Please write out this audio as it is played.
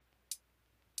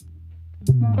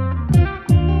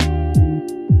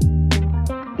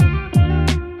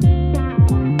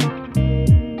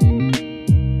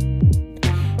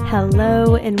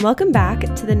Hello, and welcome back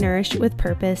to the Nourish with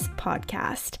Purpose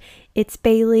podcast. It's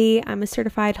Bailey. I'm a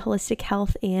certified holistic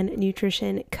health and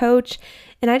nutrition coach,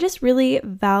 and I just really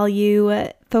value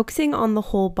focusing on the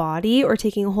whole body or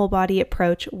taking a whole body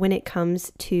approach when it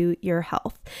comes to your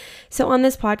health. So on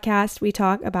this podcast, we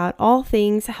talk about all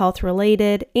things health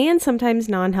related and sometimes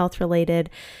non-health related,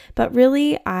 but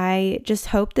really I just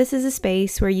hope this is a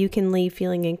space where you can leave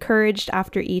feeling encouraged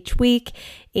after each week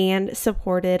and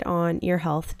supported on your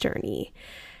health journey.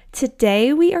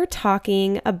 Today we are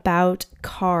talking about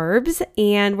carbs,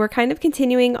 and we're kind of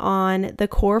continuing on the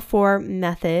Core 4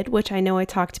 method, which I know I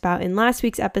talked about in last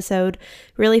week's episode,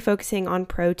 really focusing on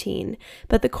protein.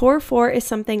 But the Core 4 is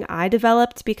something I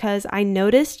developed because I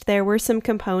noticed there were some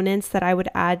components that I would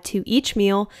add to each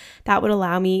meal that would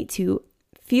allow me to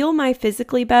feel my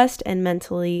physically best and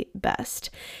mentally best.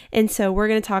 And so we're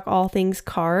going to talk all things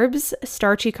carbs,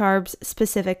 starchy carbs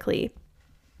specifically.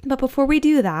 But before we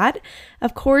do that,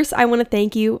 of course, I want to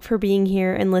thank you for being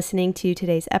here and listening to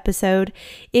today's episode.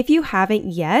 If you haven't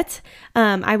yet,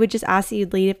 I would just ask that you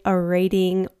leave a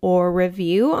rating or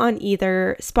review on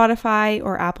either Spotify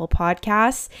or Apple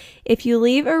Podcasts. If you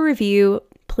leave a review,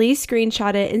 please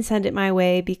screenshot it and send it my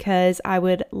way because I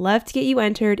would love to get you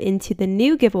entered into the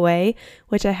new giveaway,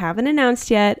 which I haven't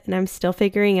announced yet and I'm still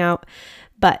figuring out.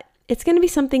 But it's going to be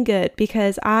something good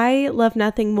because I love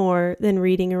nothing more than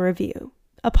reading a review.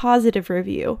 A positive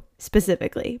review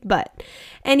specifically. But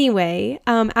anyway,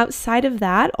 outside of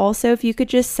that, also, if you could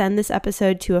just send this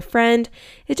episode to a friend,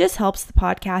 it just helps the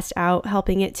podcast out,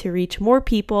 helping it to reach more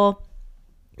people.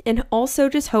 And also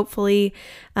just hopefully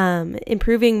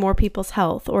improving more people's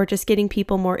health or just getting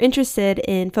people more interested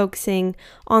in focusing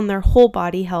on their whole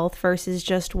body health versus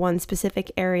just one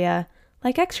specific area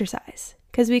like exercise,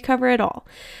 because we cover it all.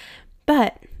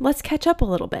 But let's catch up a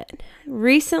little bit.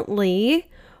 Recently,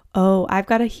 I've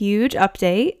got a huge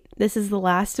update. This is the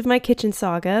last of my kitchen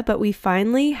saga, but we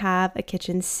finally have a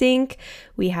kitchen sink.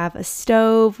 We have a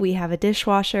stove. We have a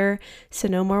dishwasher. So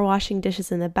no more washing dishes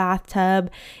in the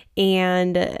bathtub.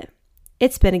 And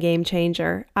it's been a game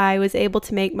changer. I was able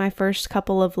to make my first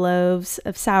couple of loaves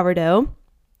of sourdough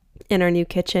in our new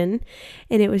kitchen,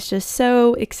 and it was just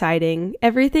so exciting.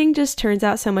 Everything just turns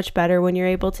out so much better when you're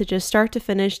able to just start to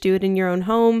finish do it in your own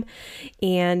home,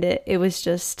 and it was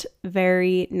just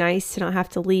very nice to not have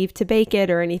to leave to bake it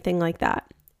or anything like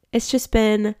that. It's just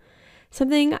been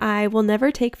something I will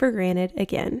never take for granted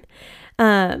again.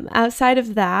 Outside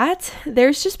of that,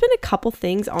 there's just been a couple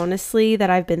things honestly that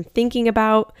I've been thinking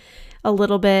about a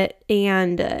little bit,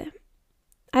 and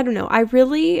I don't know,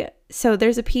 so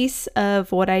there's a piece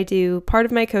of what I do. Part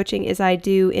of my coaching is I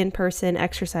do in-person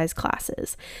exercise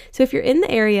classes. So if you're in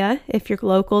the area, if you're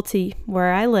local to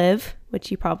where I live,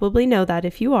 which you probably know that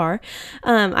if you are,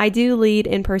 I do lead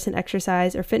in-person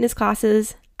exercise or fitness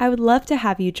classes. I would love to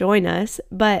have you join us,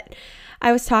 but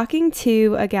I was talking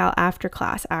to a gal after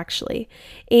class actually,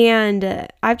 and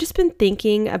I've just been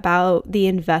thinking about the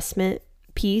investment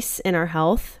piece in our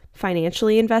health, financial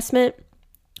investment.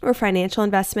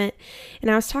 And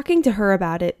I was talking to her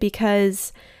about it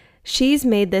because she's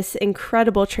made this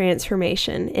incredible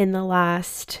transformation in the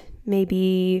last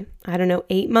maybe,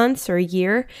 8 months or a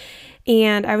year.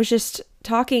 And I was just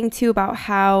talking too about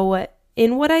how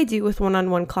in what I do with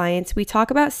one-on-one clients, we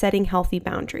talk about setting healthy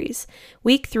boundaries.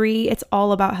 Week 3, it's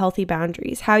all about healthy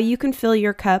boundaries, how you can fill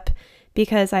your cup,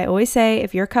 because I always say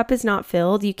if your cup is not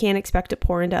filled, you can't expect to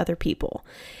pour into other people.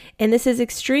 And this is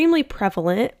extremely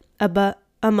prevalent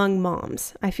among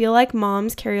moms. I feel like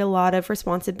moms carry a lot of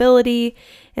responsibility,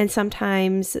 and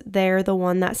sometimes they're the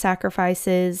one that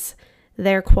sacrifices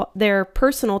their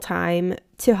personal time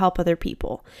to help other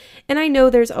people. And I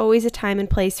know there's always a time and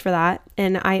place for that.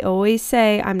 And I always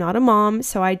say I'm not a mom,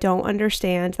 so I don't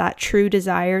understand that true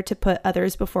desire to put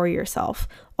others before yourself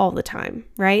all the time,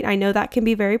 right? I know that can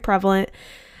be very prevalent.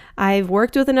 I've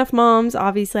worked with enough moms.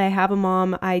 Obviously, I have a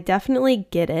mom. I definitely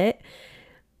get it.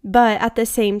 But at the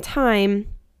same time,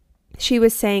 she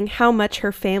was saying how much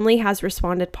her family has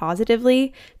responded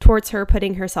positively towards her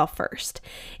putting herself first,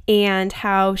 and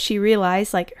how she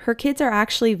realized like her kids are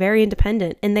actually very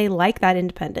independent and they like that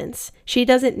independence. She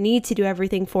doesn't need to do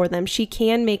everything for them. She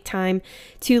can make time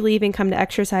to leave and come to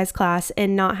exercise class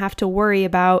and not have to worry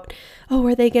about,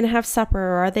 are they going to have supper,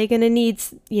 or are they going to need,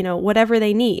 whatever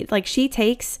they need. Like she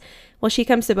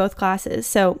comes to both classes.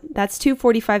 So that's 2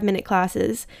 45-minute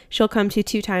classes. She'll come to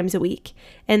 2 times a week,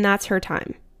 and that's her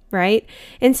time, right?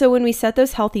 And so when we set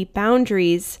those healthy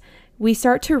boundaries, we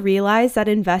start to realize that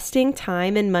investing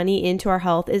time and money into our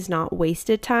health is not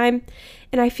wasted time.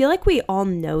 And I feel like we all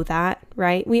know that,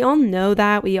 right? We all know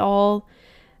that. We all,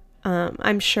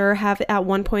 I'm sure, have at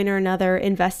one point or another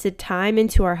invested time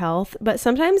into our health. But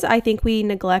sometimes I think we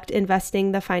neglect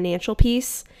investing the financial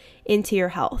piece into your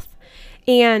health.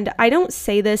 And I don't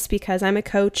say this because I'm a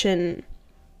coach and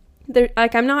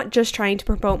I'm not just trying to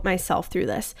promote myself through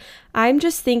this. I'm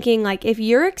just thinking, like, if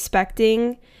you're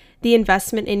expecting the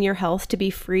investment in your health to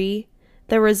be free,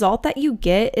 the result that you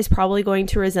get is probably going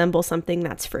to resemble something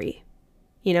that's free.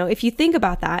 You know, if you think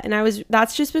about that, and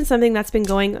that's just been something that's been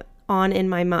going on in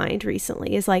my mind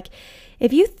recently, is like,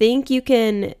 if you think you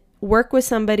can work with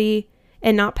somebody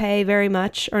and not pay very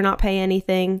much or not pay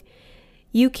anything,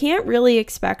 you can't really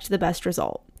expect the best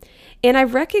result. And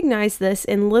I've recognized this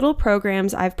in little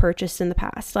programs I've purchased in the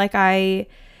past. Like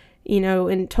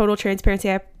in total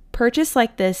transparency, I purchased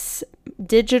like this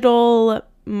digital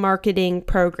marketing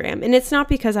program. And it's not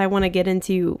because I want to get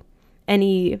into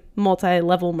any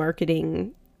multi-level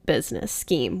marketing business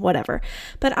scheme, whatever.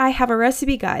 But I have a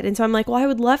recipe guide. And so I'm like, well, I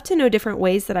would love to know different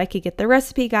ways that I could get the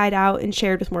recipe guide out and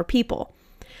shared with more people.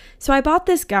 So I bought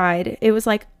this guide. It was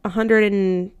like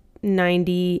 $198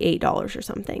 or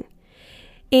something.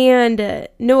 And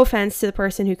no offense to the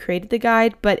person who created the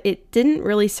guide, but it didn't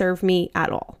really serve me at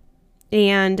all.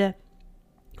 And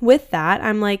with that,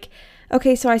 I'm like,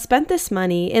 okay, so I spent this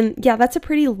money, and yeah, that's a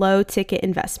pretty low ticket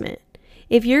investment.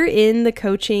 If you're in the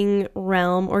coaching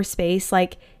realm or space,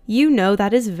 like, you know,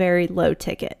 that is very low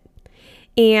ticket.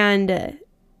 And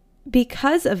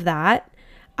because of that,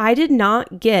 I did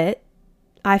not get,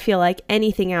 I feel like,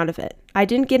 anything out of it. I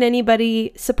didn't get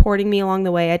anybody supporting me along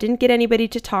the way. I didn't get anybody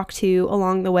to talk to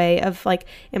along the way of like,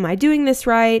 am I doing this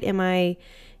right? Am I,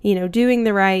 doing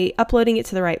the right, uploading it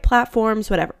to the right platforms,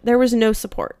 whatever. There was no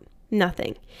support,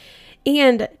 nothing.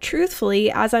 And truthfully,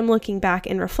 as I'm looking back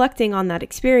and reflecting on that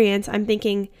experience, I'm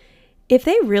thinking, if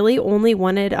they really only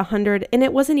wanted $100, and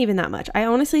it wasn't even that much, I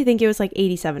honestly think it was like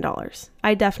 $87.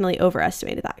 I definitely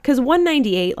overestimated that, because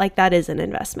 $198, like, that is an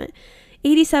investment.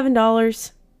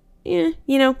 $87, you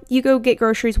go get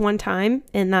groceries one time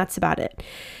and that's about it.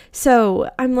 So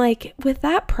I'm like, with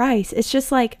that price, it's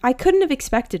just like, I couldn't have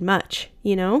expected much,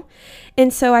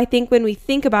 And so I think when we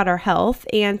think about our health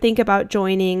and think about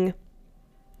joining,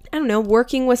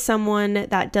 working with someone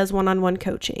that does one-on-one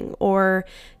coaching or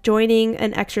joining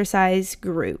an exercise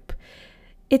group,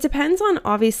 it depends on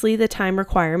obviously the time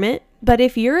requirement. But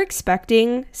if you're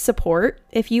expecting support,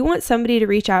 if you want somebody to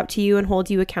reach out to you and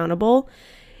hold you accountable,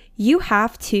 you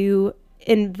have to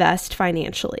invest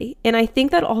financially. And I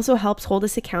think that also helps hold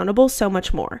us accountable so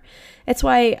much more. It's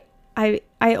why I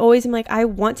always am like, I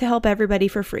want to help everybody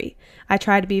for free. I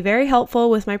try to be very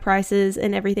helpful with my prices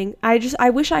and everything. I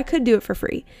wish I could do it for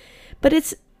free. But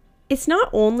it's not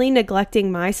only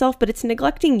neglecting myself, but it's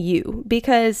neglecting you.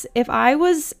 Because if I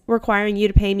was requiring you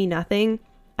to pay me nothing,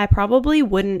 I probably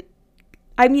wouldn't.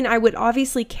 I would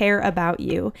obviously care about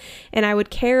you and I would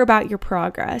care about your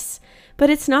progress, but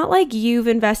it's not like you've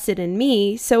invested in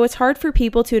me. So it's hard for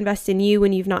people to invest in you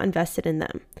when you've not invested in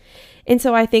them. And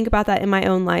so I think about that in my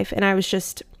own life. And I was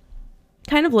just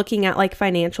kind of looking at like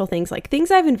financial things, like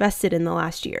things I've invested in the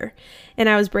last year. And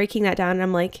I was breaking that down and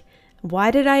I'm like,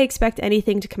 why did I expect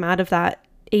anything to come out of that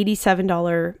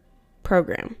 $87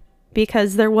 program?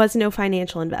 Because there was no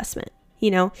financial investment.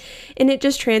 And it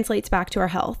just translates back to our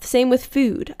health. Same with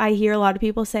food. I hear a lot of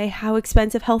people say how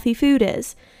expensive healthy food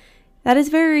is. That is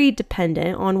very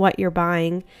dependent on what you're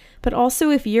buying. But also,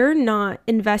 if you're not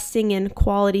investing in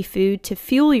quality food to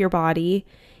fuel your body,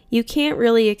 you can't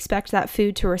really expect that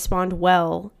food to respond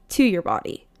well to your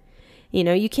body.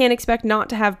 You can't expect not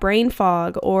to have brain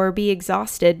fog or be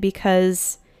exhausted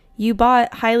because you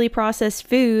bought highly processed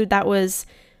food that was,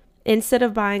 instead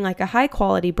of buying like a high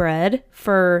quality bread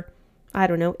for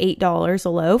 $8 a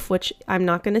loaf, which I'm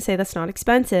not going to say that's not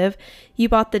expensive. You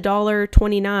bought the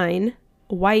 $1.29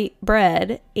 white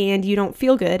bread and you don't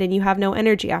feel good and you have no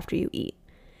energy after you eat.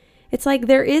 It's like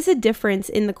there is a difference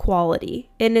in the quality,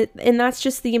 and that's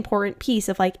just the important piece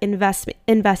of like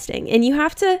investing. And you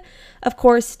have to, of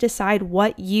course, decide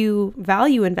what you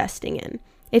value investing in.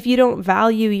 If you don't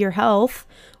value your health,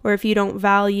 or if you don't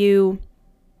value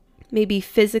maybe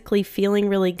physically feeling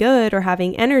really good or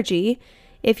having energy,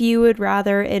 if you would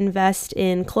rather invest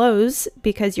in clothes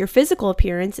because your physical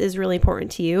appearance is really important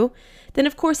to you, then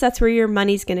of course that's where your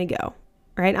money's going to go,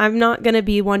 right? I'm not going to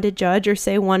be one to judge or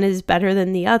say one is better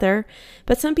than the other,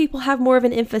 but some people have more of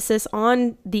an emphasis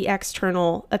on the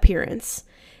external appearance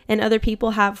and other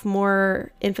people have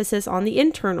more emphasis on the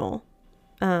internal,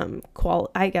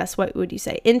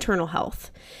 internal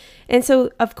health. And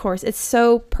so of course it's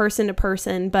so person to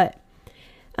person, but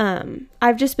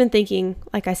I've just been thinking,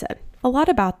 like I said, a lot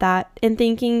about that, and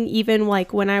thinking even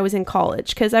like when I was in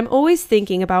college, because I'm always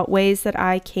thinking about ways that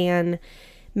I can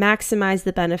maximize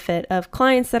the benefit of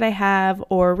clients that I have,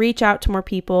 or reach out to more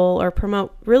people, or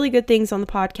promote really good things on the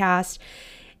podcast.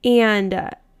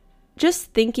 And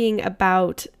just thinking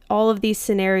about all of these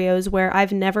scenarios where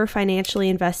I've never financially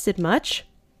invested much.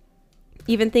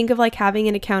 Even think of like having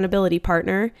an accountability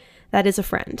partner that is a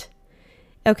friend.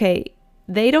 Okay,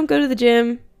 they don't go to the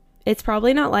gym. It's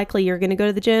probably not likely you're going to go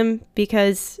to the gym,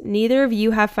 because neither of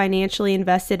you have financially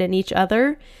invested in each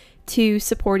other to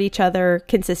support each other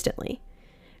consistently,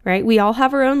 right? We all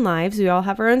have our own lives. We all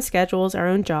have our own schedules, our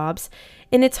own jobs.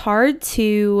 And it's hard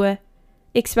to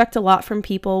expect a lot from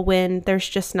people when there's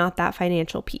just not that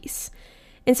financial piece.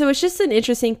 And so it's just an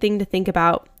interesting thing to think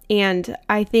about. And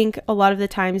I think a lot of the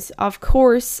times, of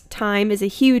course, time is a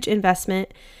huge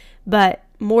investment, but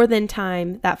more than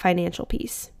time, that financial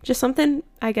piece. Just something,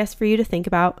 I guess, for you to think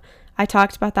about. I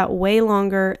talked about that way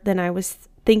longer than I was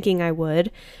thinking I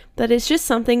would, but it's just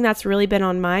something that's really been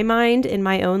on my mind in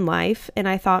my own life. And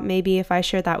I thought maybe if I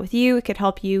shared that with you, it could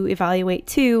help you evaluate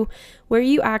too, where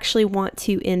you actually want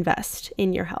to invest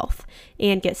in your health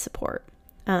and get support.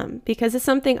 Because it's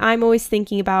something I'm always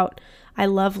thinking about. I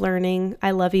love learning,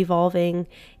 I love evolving,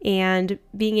 and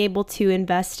being able to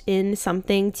invest in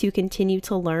something to continue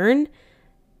to learn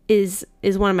is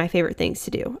one of my favorite things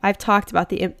to do. I've talked about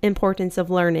the importance of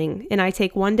learning, and I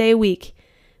take one day a week,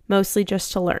 mostly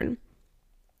just to learn.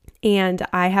 And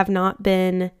I have not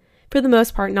been, for the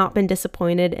most part, not been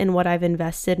disappointed in what I've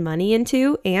invested money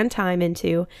into and time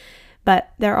into.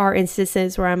 But there are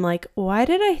instances where I'm like, why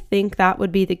did I think that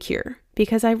would be the cure?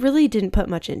 Because I really didn't put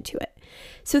much into it.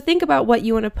 So think about what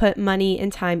you want to put money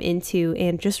and time into,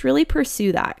 and just really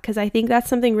pursue that, because I think that's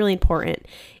something really important.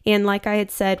 And like I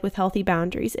had said with healthy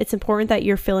boundaries, it's important that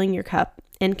you're filling your cup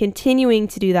and continuing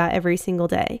to do that every single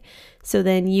day. So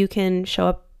then you can show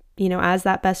up, as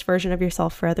that best version of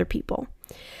yourself for other people.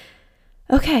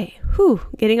 Okay,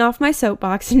 getting off my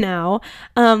soapbox now.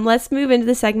 Let's move into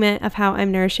the segment of how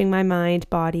I'm nourishing my mind,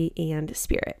 body, and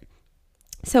spirit.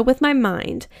 So with my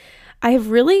mind,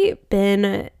 I've really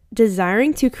been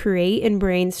desiring to create and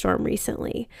brainstorm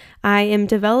recently. I am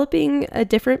developing a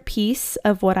different piece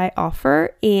of what I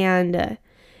offer, and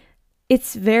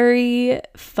it's very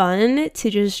fun to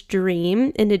just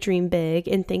dream and to dream big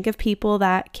and think of people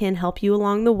that can help you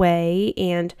along the way.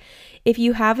 And if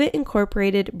you haven't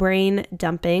incorporated brain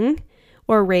dumping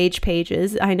or rage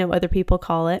pages, I know other people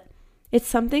call it, it's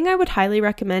something I would highly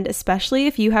recommend, especially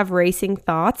if you have racing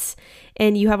thoughts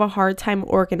and you have a hard time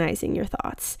organizing your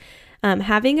thoughts.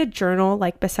 Having a journal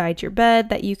like beside your bed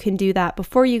that you can do that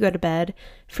before you go to bed.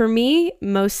 For me,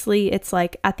 mostly it's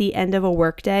like at the end of a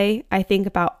work day, I think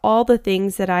about all the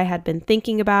things that I had been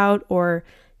thinking about or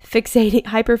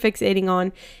hyperfixating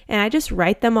on, and I just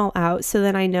write them all out, so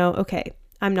then I know, okay,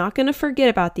 I'm not going to forget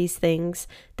about these things.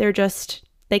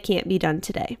 They can't be done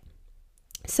today.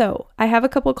 So I have a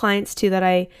couple clients too that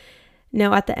I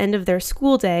know at the end of their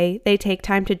school day, they take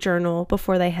time to journal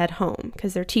before they head home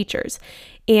because they're teachers.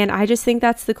 And I just think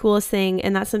that's the coolest thing.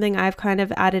 And that's something I've kind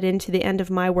of added into the end of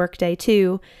my work day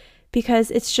too,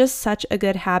 because it's just such a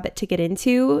good habit to get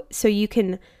into. So you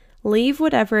can leave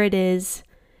whatever it is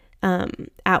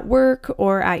at work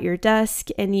or at your desk,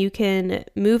 and you can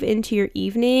move into your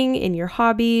evening and your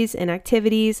hobbies and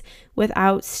activities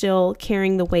without still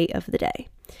carrying the weight of the day.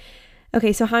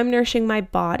 Okay, so how I'm nourishing my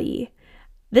body.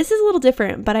 This is a little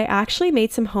different, but I actually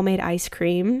made some homemade ice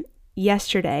cream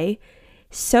yesterday.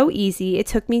 So easy. It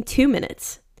took me 2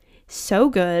 minutes. So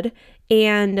good.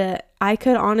 And I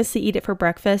could honestly eat it for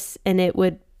breakfast and it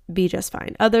would be just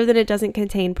fine. Other than it doesn't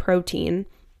contain protein.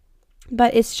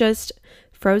 But it's just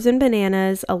frozen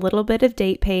bananas, a little bit of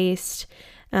date paste,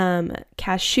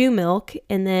 cashew milk,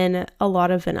 and then a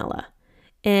lot of vanilla.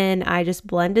 And I just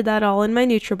blended that all in my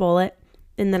NutriBullet,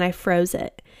 and then I froze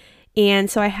it.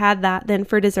 And so I had that then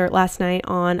for dessert last night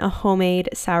on a homemade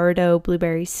sourdough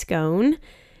blueberry scone.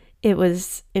 It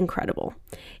was incredible.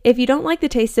 If you don't like the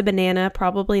taste of banana,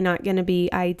 probably not going to be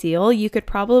ideal. You could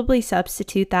probably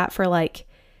substitute that for like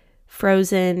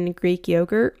frozen Greek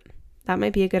yogurt. That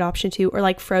might be a good option too. Or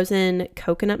like frozen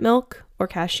coconut milk or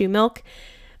cashew milk.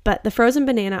 But the frozen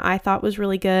banana I thought was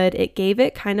really good. It gave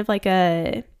it kind of like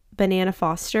a banana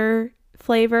Foster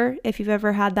flavor, if you've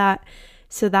ever had that.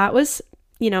 So that was,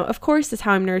 of course, is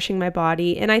how I'm nourishing my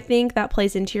body. And I think that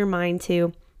plays into your mind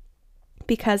too,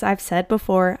 because I've said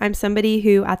before, I'm somebody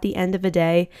who at the end of a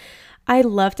day, I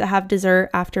love to have dessert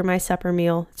after my supper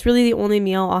meal. It's really the only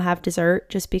meal I'll have dessert,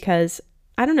 just because,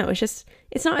 I don't know,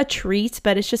 it's not a treat,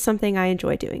 but it's just something I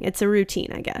enjoy doing. It's a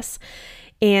routine, I guess.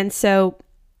 And so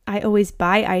I always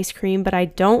buy ice cream, but I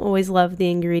don't always love the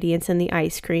ingredients in the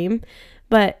ice cream.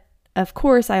 But of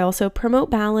course, I also promote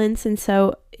balance. And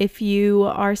so if you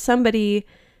are somebody,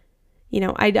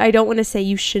 I don't want to say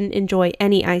you shouldn't enjoy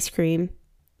any ice cream,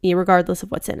 regardless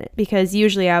of what's in it, because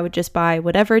usually I would just buy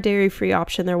whatever dairy-free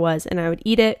option there was and I would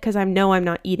eat it because I know I'm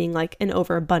not eating like an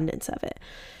overabundance of it.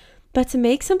 But to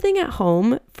make something at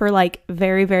home for like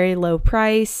very, very low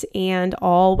price and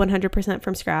all 100%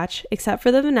 from scratch, except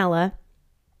for the vanilla,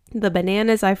 the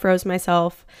bananas I froze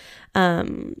myself.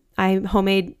 I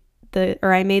made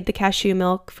the cashew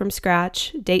milk from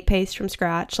scratch, date paste from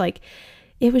scratch. Like,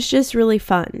 it was just really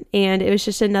fun. And it was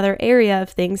just another area of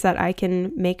things that I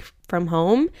can make from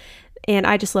home. And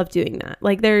I just love doing that.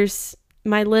 Like,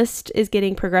 my list is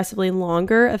getting progressively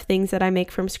longer of things that I make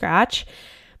from scratch,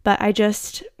 but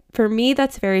for me,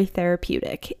 that's very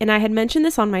therapeutic. And I had mentioned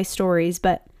this on my stories,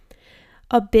 but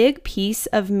a big piece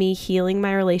of me healing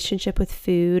my relationship with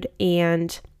food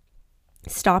and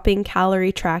stopping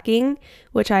calorie tracking,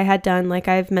 which I had done, like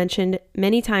I've mentioned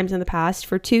many times in the past,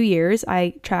 for 2 years,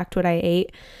 I tracked what I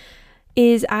ate,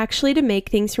 is actually to make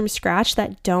things from scratch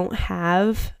that don't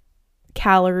have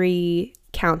calorie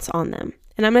counts on them.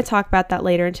 And I'm going to talk about that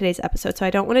later in today's episode, so I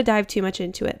don't want to dive too much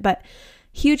into it, but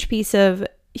huge piece of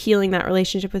healing that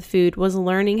relationship with food was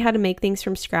learning how to make things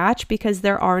from scratch, because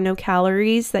there are no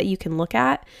calories that you can look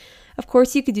at. Of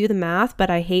course, you could do the math, but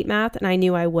I hate math and I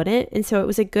knew I wouldn't. And so it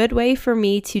was a good way for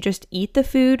me to just eat the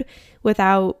food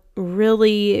without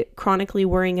really chronically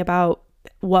worrying about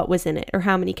what was in it or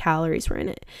how many calories were in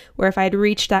it, or if I'd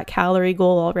reached that calorie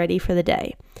goal already for the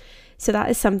day. So that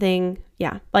is something,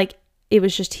 it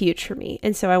was just huge for me.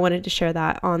 And so I wanted to share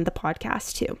that on the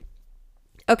podcast too.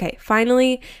 Okay,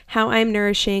 finally, how I'm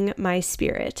nourishing my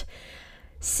spirit.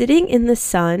 Sitting in the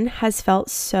sun has felt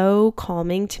so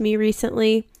calming to me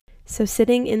recently. So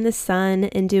sitting in the sun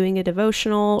and doing a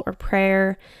devotional or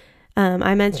prayer,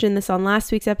 I mentioned this on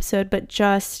last week's episode, but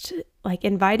just like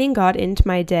inviting God into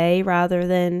my day rather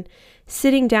than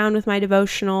sitting down with my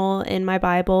devotional and my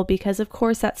Bible, because of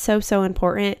course that's so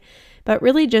important, but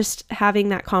really just having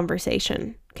that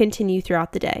conversation continue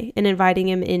throughout the day and inviting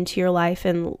him into your life,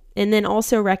 and then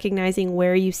also recognizing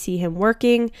where you see him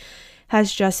working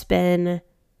has just been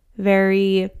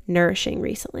very nourishing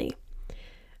recently.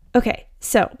 Okay,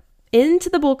 so into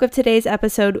the bulk of today's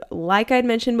episode, like I'd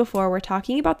mentioned before, we're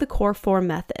talking about the Core 4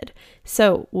 method.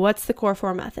 So what's the Core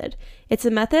 4 method? It's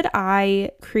a method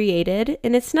I created,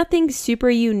 and it's nothing super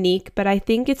unique, but I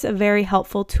think it's a very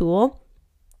helpful tool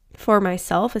for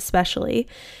myself, especially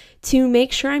to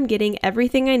make sure I'm getting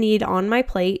everything I need on my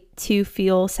plate to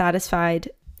feel satisfied,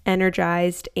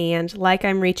 energized, and like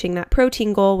I'm reaching that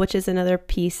protein goal, which is another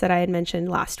piece that I had mentioned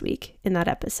last week in that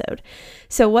episode.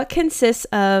 So what consists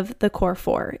of the Core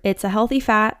 4? It's a healthy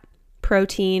fat,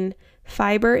 protein,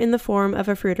 fiber in the form of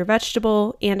a fruit or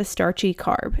vegetable, and a starchy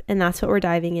carb. And that's what we're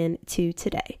diving into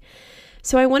today.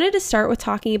 So I wanted to start with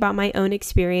talking about my own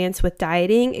experience with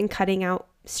dieting and cutting out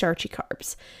starchy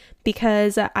carbs,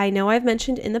 because I know I've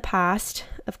mentioned in the past,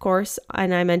 of course,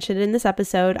 and I mentioned in this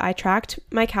episode, I tracked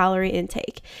my calorie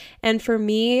intake. And for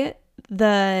me,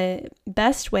 the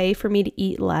best way for me to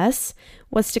eat less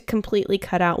was to completely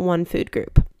cut out one food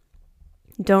group.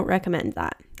 Don't recommend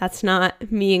that. That's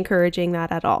not me encouraging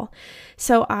that at all.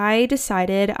 So I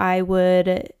decided I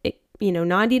would,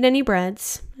 not eat any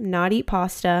breads, not eat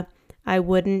pasta. I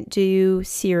wouldn't do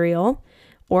cereal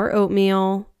or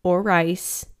oatmeal or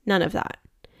rice, none of that.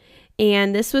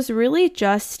 And this was really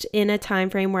just in a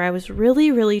time frame where I was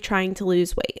really, really trying to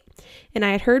lose weight. And I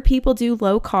had heard people do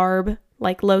low carb,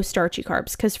 like low starchy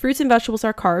carbs, because fruits and vegetables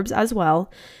are carbs as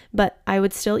well, but I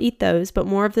would still eat those, but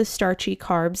more of the starchy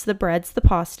carbs, the breads, the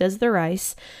pastas, the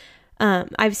rice.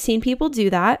 I've seen people do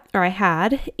that, or I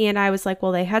had, and I was like,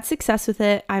 well, they had success with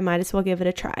it. I might as well give it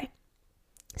a try.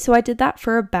 So I did that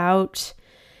for about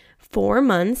 4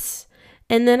 months.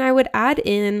 And then I would add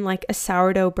in like a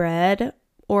sourdough bread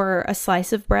or a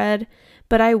slice of bread,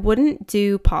 but I wouldn't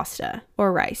do pasta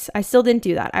or rice. I still didn't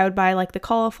do that. I would buy like the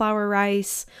cauliflower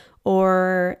rice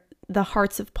or the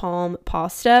hearts of palm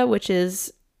pasta, which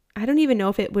is, I don't even know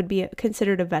if it would be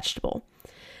considered a vegetable,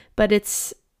 but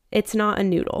it's not a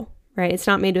noodle, right? It's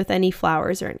not made with any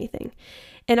flours or anything.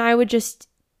 And I would just,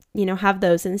 have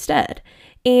those instead.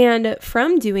 And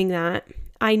from doing that,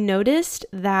 I noticed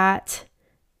that,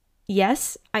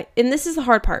 yes, and this is the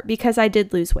hard part, because I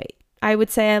did lose weight. I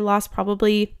would say I lost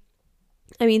probably,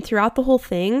 throughout the whole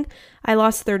thing, I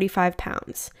lost 35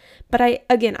 pounds. But I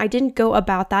didn't go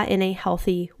about that in a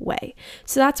healthy way.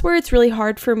 So that's where it's really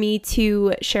hard for me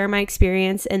to share my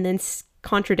experience and then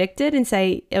contradict it and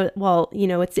say, well,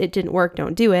 it didn't work,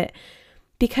 don't do it.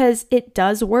 Because it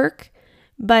does work,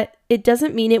 but it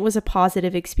doesn't mean it was a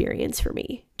positive experience for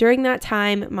me. During that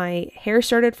time, my hair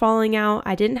started falling out.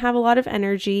 I didn't have a lot of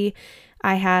energy.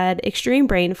 I had extreme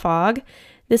brain fog.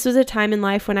 This was a time in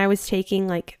life when I was taking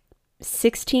like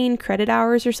 16 credit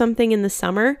hours or something in the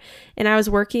summer, and I was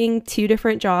working 2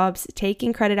 different jobs,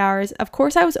 taking credit hours. Of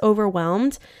course, I was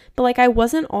overwhelmed, but like I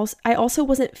also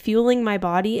wasn't fueling my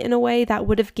body in a way that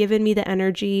would have given me the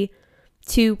energy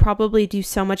to probably do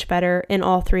so much better in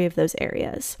all 3 of those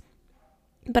areas.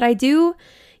 But I do,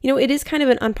 it is kind of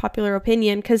an unpopular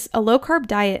opinion because a low carb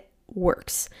diet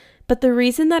works. But the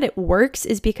reason that it works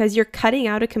is because you're cutting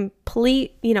out a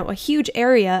complete, a huge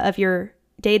area of your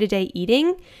day-to-day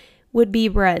eating would be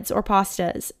breads or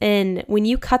pastas. And when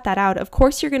you cut that out, of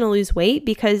course, you're going to lose weight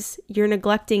because you're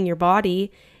neglecting your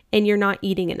body and you're not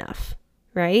eating enough,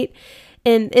 right?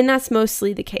 And that's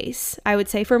mostly the case. I would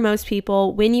say for most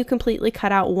people, when you completely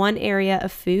cut out one area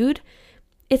of food,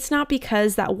 it's not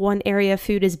because that one area of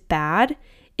food is bad.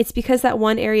 It's because that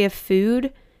one area of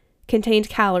food contained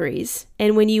calories.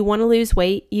 And when you want to lose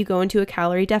weight, you go into a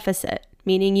calorie deficit,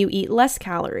 meaning you eat less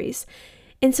calories.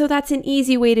 And so that's an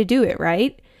easy way to do it,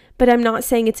 right? But I'm not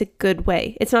saying it's a good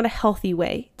way. It's not a healthy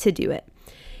way to do it.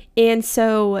 And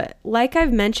so, like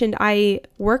I've mentioned, I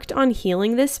worked on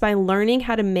healing this by learning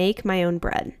how to make my own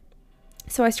bread.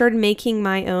 So I started making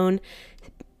my own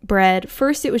bread.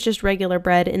 First, it was just regular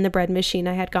bread in the bread machine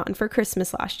I had gotten for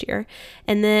Christmas last year.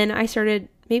 And then I started,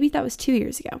 maybe that was 2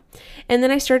 years ago. And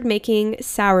then I started making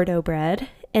sourdough bread.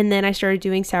 And then I started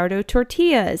doing sourdough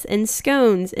tortillas and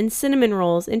scones and cinnamon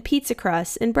rolls and pizza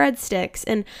crusts and breadsticks.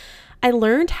 And I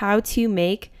learned how to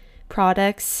make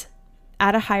products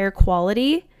at a higher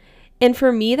quality. And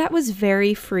for me, that was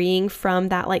very freeing from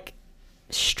that like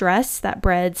stress that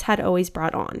breads had always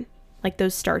brought on, like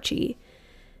those starchy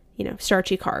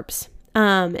carbs.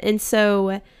 And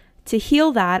so to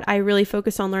heal that, I really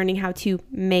focused on learning how to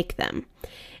make them.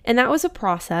 And that was a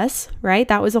process, right?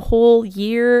 That was a whole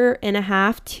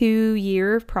 1.5 to 2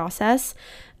 year process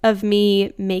of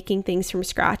me making things from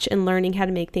scratch and learning how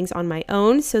to make things on my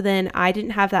own. So then I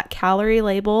didn't have that calorie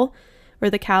label or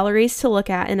the calories to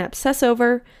look at and obsess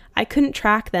over. I couldn't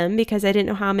track them because I didn't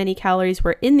know how many calories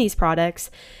were in these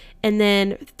products. And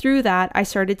then through that, I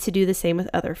started to do the same with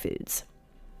other foods.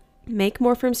 Make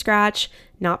more from scratch,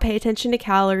 not pay attention to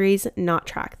calories, not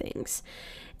track things.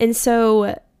 And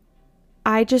so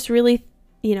I just really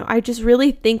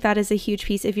think that is a huge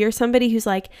piece. If you're somebody who's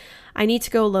like, I need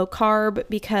to go low carb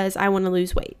because I want to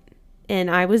lose weight. And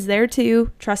I was there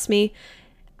too, trust me.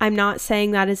 I'm not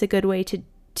saying that is a good way to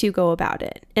go about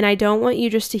it. And I don't want you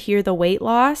just to hear the weight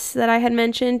loss that I had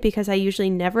mentioned because I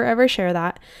usually never ever share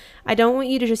that. I don't want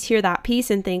you to just hear that piece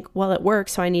and think, well, it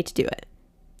works, so I need to do it.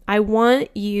 I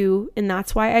want you, and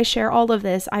that's why I share all of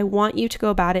this, I want you to go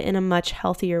about it in a much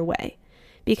healthier way.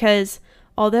 Because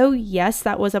although, yes,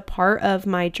 that was a part of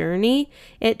my journey,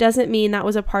 it doesn't mean that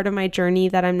was a part of my journey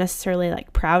that I'm necessarily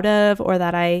like proud of or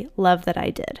that I love that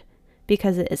I did,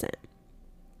 because it isn't.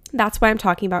 That's why I'm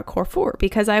talking about Core 4,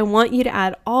 because I want you to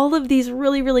add all of these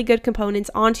really, really good components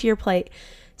onto your plate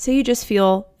so you just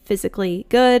feel physically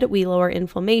good. We lower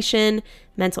inflammation,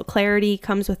 mental clarity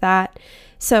comes with that.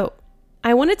 So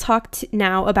I want to talk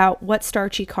now about what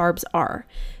starchy carbs are.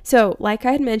 So like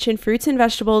I had mentioned, fruits and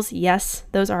vegetables, yes,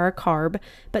 those are a carb,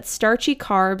 but starchy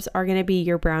carbs are going to be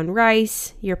your brown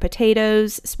rice, your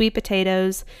potatoes, sweet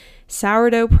potatoes,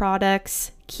 sourdough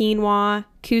products, quinoa,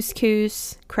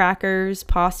 couscous, crackers,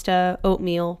 pasta,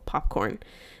 oatmeal, popcorn.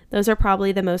 Those are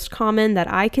probably the most common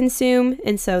that I consume,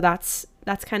 and so that's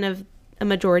kind of a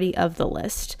majority of the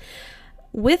list.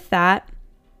 With that,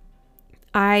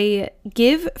 I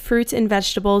give fruits and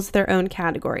vegetables their own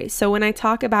category. So when I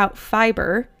talk about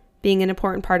fiber being an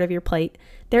important part of your plate,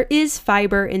 there is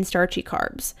fiber in starchy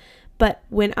carbs. But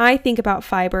when I think about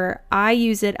fiber, I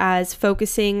use it as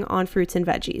focusing on fruits and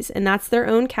veggies, and that's their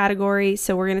own category.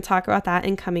 So we're going to talk about that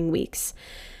in coming weeks.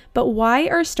 But why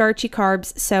are starchy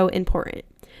carbs so important?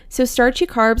 So starchy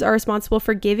carbs are responsible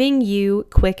for giving you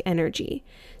quick energy.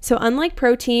 So unlike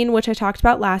protein, which I talked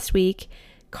about last week,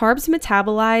 carbs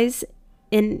metabolize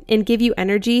and give you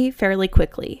energy fairly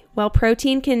quickly. While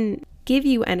protein can give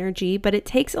you energy, but it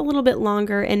takes a little bit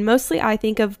longer, and mostly I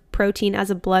think of protein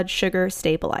as a blood sugar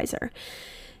stabilizer.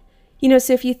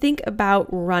 So if you think about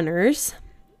runners,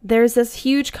 there's this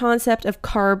huge concept of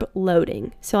carb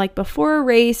loading. So like before a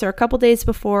race or a couple days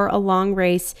before a long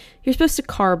race, you're supposed to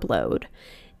carb load.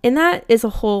 And that is a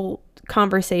whole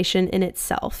conversation in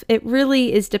itself. It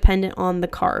really is dependent on the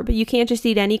carb. You can't just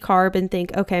eat any carb and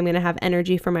think, okay, I'm going to have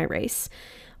energy for my race.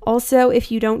 Also, if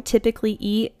you don't typically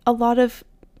eat a lot of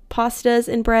pastas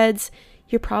and breads,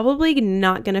 you're probably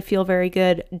not going to feel very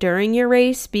good during your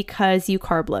race because you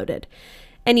carb loaded.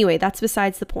 Anyway, that's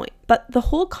besides the point. But the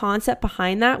whole concept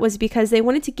behind that was because they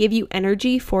wanted to give you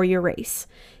energy for your race.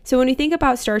 So when we think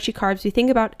about starchy carbs, we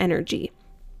think about energy.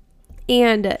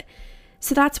 And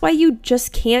so that's why you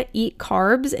just can't eat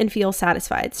carbs and feel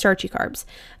satisfied, starchy carbs.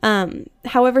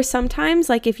 However, sometimes,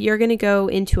 like if you're going to go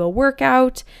into a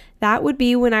workout, that would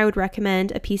be when I would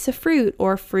recommend a piece of fruit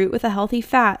or fruit with a healthy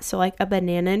fat. So like a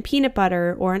banana and peanut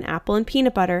butter or an apple and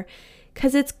peanut butter,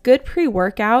 because it's good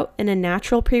pre-workout and a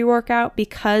natural pre-workout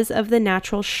because of the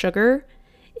natural sugar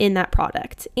in that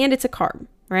product. And it's a carb,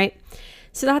 right?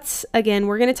 So that's, again,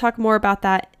 we're going to talk more about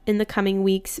that in the coming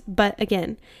weeks. But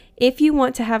again, if you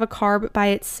want to have a carb by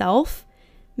itself,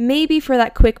 maybe for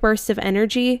that quick burst of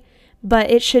energy,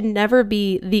 but it should never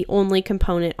be the only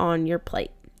component on your plate.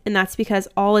 And that's because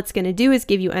all it's going to do is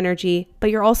give you energy,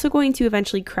 but you're also going to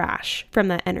eventually crash from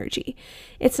that energy.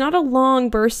 It's not a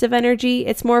long burst of energy.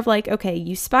 It's more of like, okay,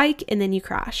 you spike and then you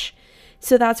crash.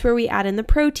 So that's where we add in the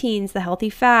proteins, the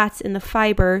healthy fats, and the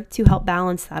fiber to help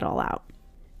balance that all out.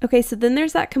 Okay, so then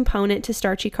there's that component to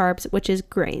starchy carbs, which is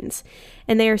grains.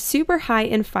 And they are super high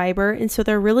in fiber, and so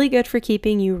they're really good for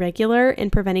keeping you regular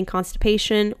and preventing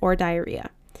constipation or diarrhea.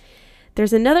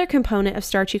 There's another component of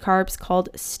starchy carbs called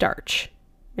starch.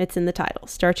 It's in the title,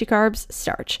 starchy carbs,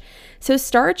 starch. So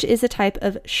starch is a type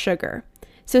of sugar.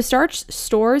 So starch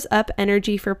stores up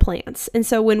energy for plants. And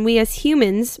so when we as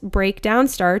humans break down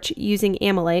starch using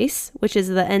amylase, which is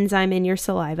the enzyme in your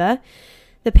saliva,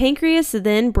 the pancreas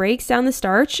then breaks down the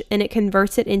starch and it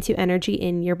converts it into energy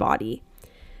in your body.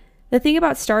 The thing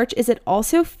about starch is it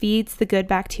also feeds the good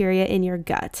bacteria in your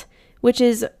gut, which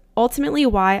is ultimately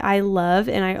why I love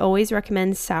and I always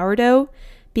recommend sourdough,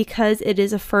 because it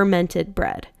is a fermented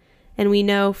bread. And we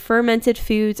know fermented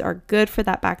foods are good for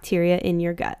that bacteria in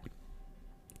your gut.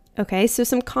 Okay, so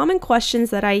some common questions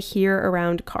that I hear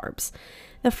around carbs.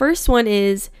 The first one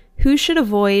is, who should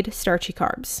avoid starchy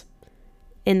carbs?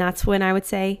 And that's when I would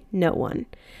say no one.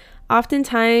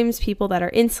 Oftentimes, people that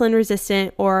are insulin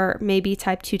resistant or maybe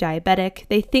type 2 diabetic,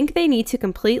 they think they need to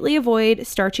completely avoid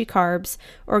starchy carbs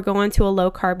or go onto a low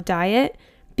carb diet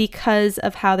because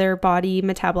of how their body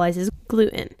metabolizes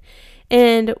gluten.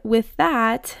 And with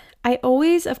that, I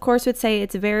always, of course, would say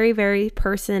it's very, very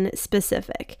person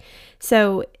specific.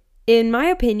 So in my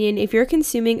opinion, if you're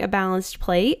consuming a balanced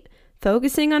plate,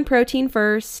 focusing on protein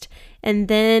first, and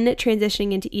then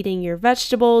transitioning into eating your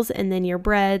vegetables and then your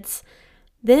breads,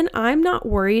 then I'm not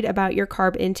worried about your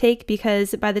carb intake,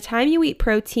 because by the time you eat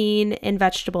protein and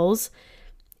vegetables,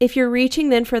 if you're reaching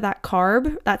then for that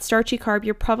carb, that starchy carb,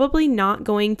 you're probably not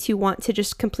going to want to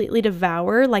just completely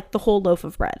devour like the whole loaf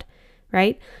of bread,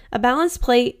 right? A balanced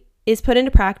plate is put into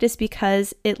practice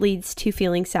because it leads to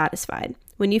feeling satisfied.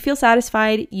 When you feel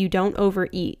satisfied, you don't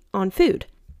overeat on food.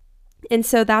 And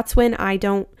so that's when I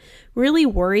don't really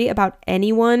worry about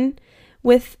anyone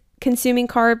with consuming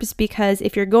carbs, because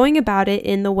if you're going about it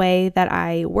in the way that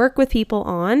I work with people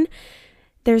on,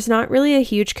 there's not really a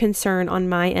huge concern on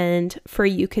my end for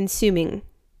you consuming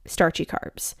starchy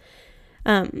carbs.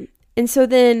 And so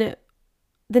then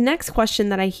the next question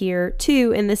that I hear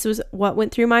too, and this was what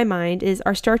went through my mind, is,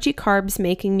 are starchy carbs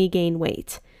making me gain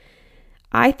weight?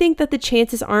 I think that the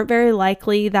chances aren't very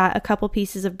likely that a couple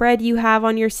pieces of bread you have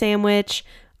on your sandwich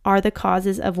are the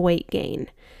causes of weight gain.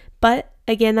 But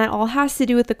again, that all has to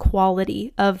do with the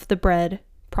quality of the bread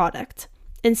product.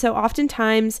 And so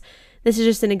oftentimes, this is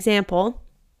just an example,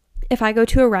 if I go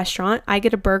to a restaurant, I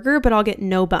get a burger, but I'll get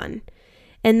no bun.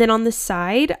 And then on the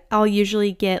side, I'll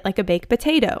usually get like a baked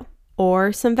potato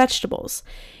or some vegetables.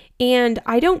 And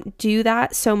I don't do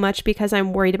that so much because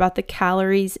I'm worried about the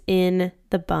calories in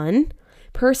the bun.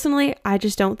 Personally, I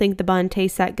just don't think the bun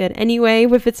tastes that good anyway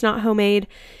if it's not homemade.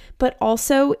 But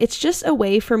also, it's just a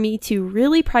way for me to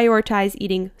really prioritize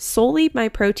eating solely my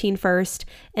protein first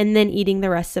and then eating the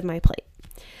rest of my plate.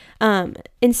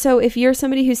 And so if you're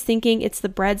somebody who's thinking it's the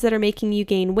breads that are making you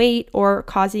gain weight or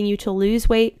causing you to lose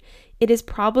weight, it is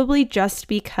probably just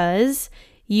because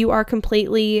you are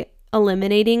completely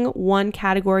eliminating one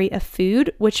category of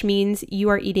food, which means you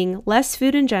are eating less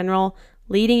food in general,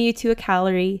 leading you to a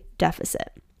calorie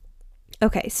deficit.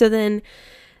 Okay, so then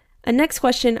a next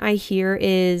question I hear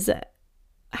is,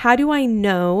 how do I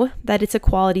know that it's a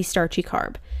quality starchy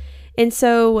carb? And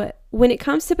so when it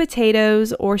comes to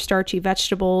potatoes or starchy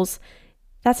vegetables,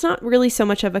 that's not really so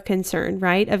much of a concern,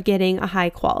 right, of getting a high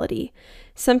quality.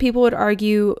 Some people would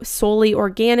argue solely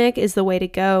organic is the way to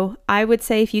go. I would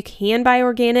say if you can buy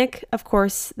organic, of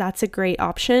course, that's a great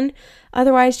option.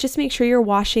 Otherwise, just make sure you're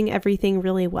washing everything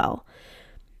really well.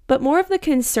 But more of the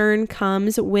concern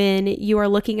comes when you are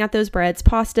looking at those breads,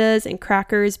 pastas, and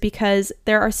crackers, because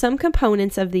there are some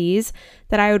components of these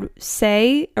that I would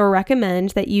say or recommend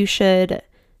that you should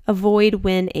avoid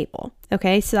when able.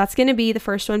 Okay, so that's going to be the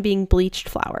first one being bleached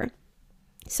flour.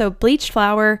 So bleached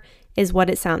flour is what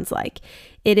it sounds like.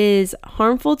 It is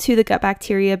harmful to the gut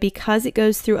bacteria because it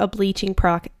goes through a bleaching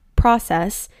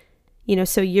process.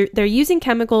 So they're using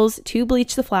chemicals to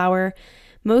bleach the flour,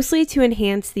 mostly to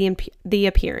enhance the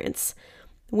appearance.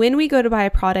 When we go to buy a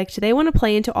product, they want to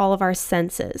play into all of our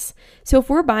senses. So if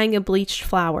we're buying a bleached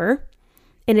flour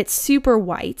and it's super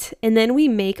white, and then we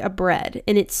make a bread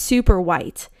and it's super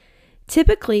white,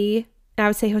 typically, I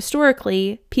would say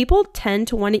historically, people tend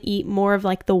to want to eat more of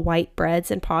like the white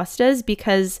breads and pastas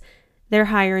because they're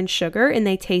higher in sugar and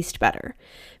they taste better,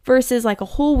 versus like a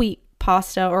whole wheat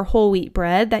pasta or whole wheat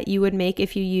bread that you would make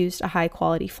if you used a high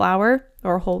quality flour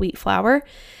or whole wheat flour.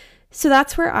 So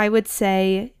that's where I would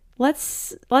say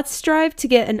let's strive to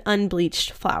get an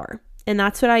unbleached flour. And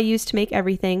that's what I use to make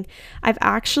everything. I've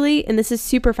actually, and this is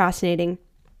super fascinating,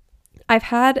 I've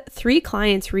had 3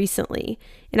 clients recently,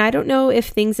 and I don't know if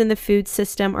things in the food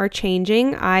system are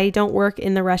changing. I don't work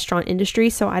in the restaurant industry,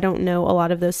 so I don't know a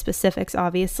lot of those specifics,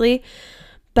 obviously.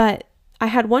 But I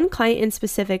had one client in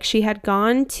specific. She had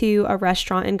gone to a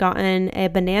restaurant and gotten a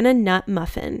banana nut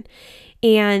muffin.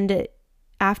 And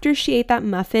after she ate that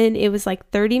muffin, it was like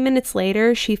 30 minutes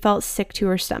later, she felt sick to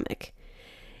her stomach.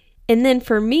 And then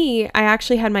for me, I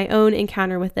actually had my own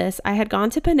encounter with this. I had gone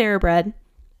to Panera Bread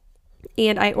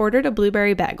and I ordered a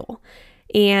blueberry bagel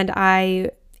and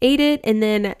I ate it. And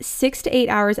then 6 to 8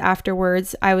 hours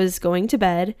afterwards, I was going to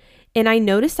bed and I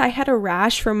noticed I had a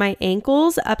rash from my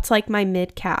ankles up to like my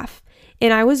mid calf.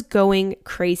 And I was going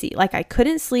crazy. Like I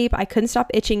couldn't sleep. I couldn't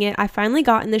stop itching it. I finally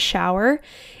got in the shower.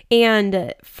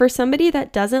 And for somebody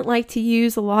that doesn't like to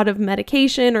use a lot of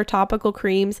medication or topical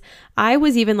creams, I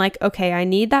was even like, okay, I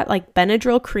need that like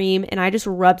Benadryl cream. And I just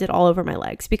rubbed it all over my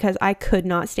legs because I could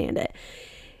not stand it.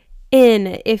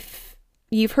 And if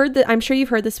you've heard that, I'm sure you've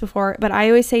heard this before, but I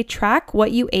always say track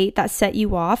what you ate that set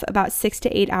you off about 6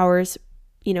 to 8 hours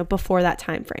before that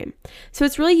time frame. So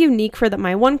it's really unique for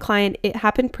my one client. It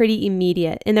happened pretty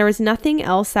immediate and there was nothing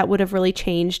else that would have really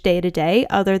changed day to day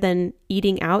other than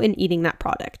eating out and eating that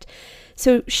product.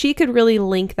 So she could really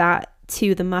link that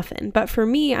to the muffin. But for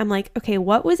me, I'm like, okay,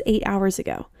 what was 8 hours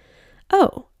ago?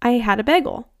 Oh, I had a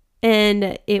bagel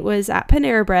and it was at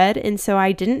Panera Bread. And so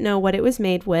I didn't know what it was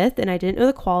made with and I didn't know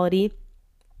the quality.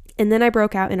 And then I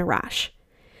broke out in a rash.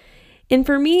 And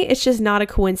for me, it's just not a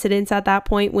coincidence at that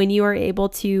point when you are able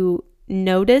to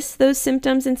notice those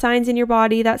symptoms and signs in your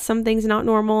body that something's not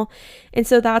normal. And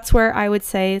so that's where I would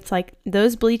say it's like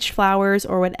those bleached flours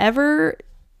or whatever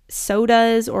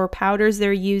sodas or powders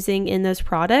they're using in those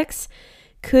products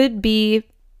could be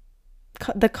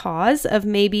the cause of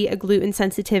maybe a gluten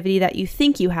sensitivity that you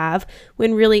think you have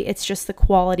when really it's just the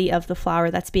quality of the flour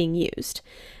that's being used.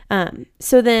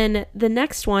 So then the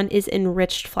next one is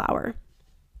enriched flour.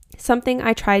 Something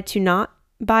I tried to not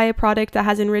buy a product that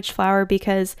has enriched flour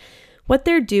because what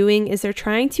they're doing is they're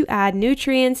trying to add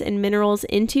nutrients and minerals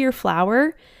into your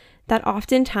flour that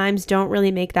oftentimes don't really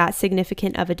make that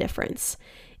significant of a difference.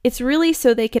 It's really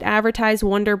so they could advertise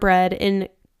Wonder Bread and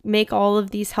make all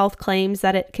of these health claims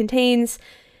that it contains,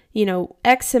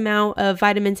 X amount of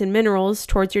vitamins and minerals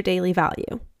towards your daily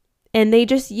value. And they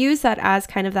just use that as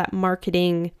kind of that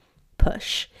marketing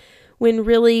push when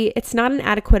really it's not an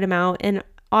adequate amount. And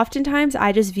oftentimes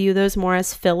I just view those more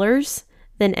as fillers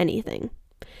than anything.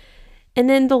 And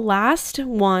then the last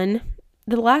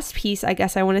piece I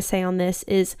guess I want to say on this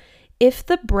is if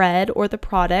the bread or the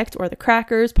product or the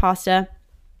crackers, pasta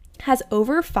has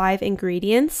over 5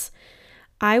 ingredients,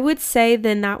 I would say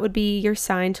then that would be your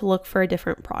sign to look for a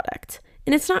different product.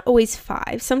 And it's not always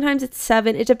 5. Sometimes it's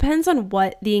 7. It depends on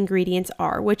what the ingredients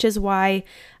are, which is why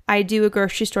I do a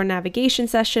grocery store navigation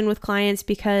session with clients,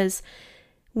 because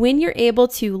when you're able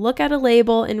to look at a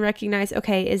label and recognize,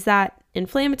 okay, is that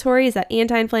inflammatory? Is that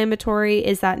anti-inflammatory?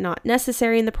 Is that not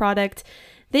necessary in the product?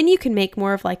 Then you can make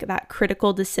more of like that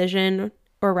critical decision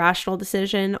or rational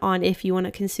decision on if you want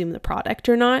to consume the product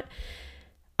or not.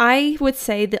 I would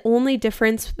say the only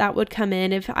difference that would come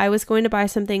in if I was going to buy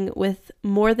something with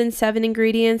more than 7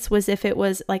 ingredients was if it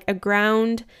was like a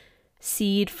ground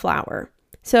seed flour.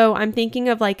 So I'm thinking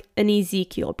of like an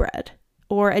Ezekiel bread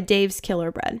or a Dave's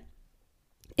Killer bread.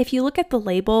 If you look at the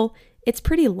label, it's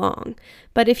pretty long,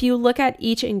 but if you look at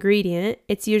each ingredient,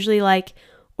 it's usually like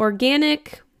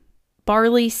organic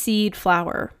barley seed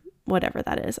flour, whatever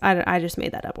that is. I just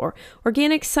made that up. Or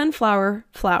organic sunflower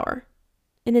flour.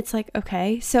 And it's like,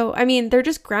 okay, so I mean, they're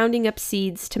just grounding up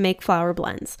seeds to make flour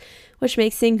blends, which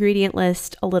makes the ingredient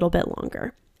list a little bit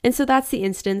longer. And so that's the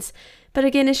instance. But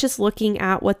again, it's just looking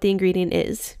at what the ingredient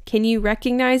is. Can you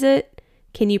recognize it?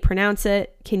 Can you pronounce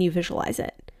it? Can you visualize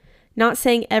it? Not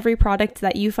saying every product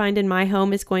that you find in my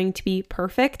home is going to be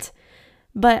perfect,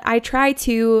 but I try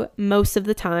to, most of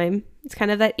the time, it's kind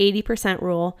of that 80%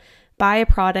 rule, buy a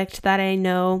product that I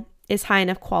know is high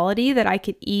enough quality that I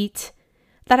can eat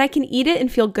it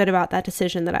and feel good about that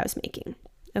decision that I was making.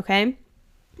 Okay.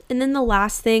 And then the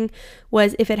last thing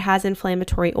was if it has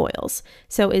inflammatory oils.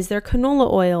 So is there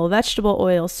canola oil, vegetable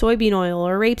oil, soybean oil,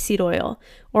 or rapeseed oil?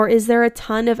 Or is there a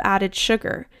ton of added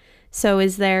sugar? So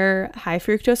is there high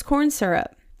fructose corn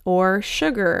syrup or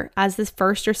sugar as the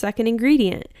first or second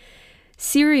ingredient?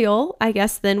 Cereal, I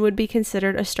guess, then would be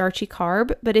considered a starchy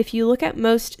carb. But if you look at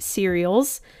most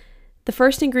cereals, the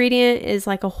first ingredient is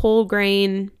like a whole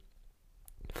grain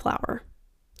flour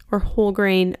or whole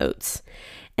grain oats.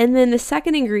 And then the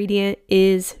second ingredient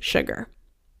is sugar.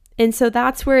 And so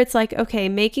that's where it's like, okay,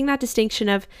 making that distinction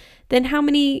of then how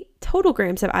many total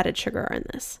grams of added sugar are in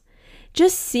this?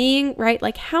 Just seeing, right,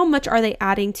 like how much are they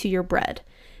adding to your bread?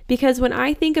 Because when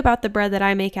I think about the bread that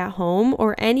I make at home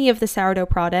or any of the sourdough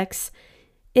products,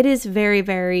 it is very,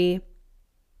 very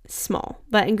small.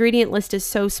 That ingredient list is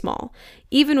so small.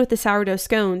 Even with the sourdough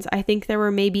scones, I think there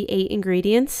were maybe 8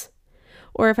 ingredients.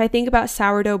 Or if I think about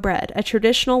sourdough bread, a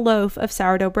traditional loaf of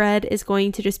sourdough bread is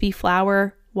going to just be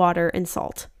flour, water, and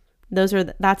salt.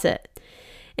 That's it.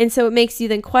 And so it makes you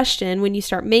then question when you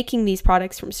start making these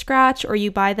products from scratch or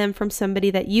you buy them from somebody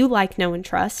that you like, know, and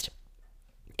trust.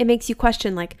 It makes you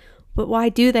question like, but why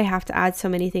do they have to add so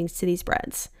many things to these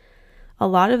breads? A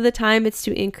lot of the time it's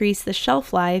to increase the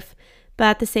shelf life, but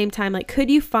at the same time, like, could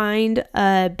you find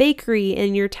a bakery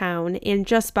in your town and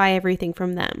just buy everything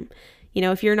from them? You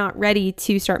know, if you're not ready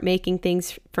to start making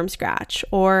things from scratch,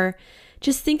 or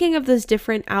just thinking of those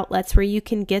different outlets where you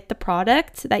can get the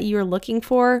product that you're looking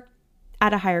for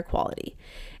at a higher quality.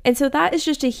 And so that is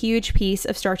just a huge piece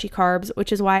of starchy carbs,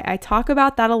 which is why I talk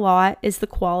about that a lot, is the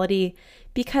quality,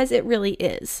 because it really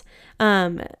is.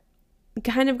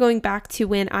 Kind of going back to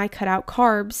when I cut out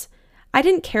carbs, I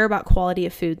didn't care about quality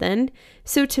of food then.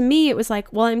 So to me, it was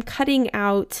like, well, I'm cutting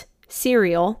out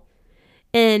cereal.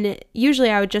 And usually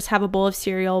I would just have a bowl of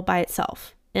cereal by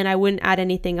itself and I wouldn't add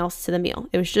anything else to the meal.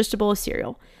 It was just a bowl of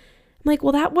cereal. I'm like,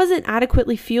 well, that wasn't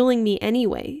adequately fueling me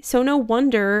anyway. So no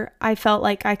wonder I felt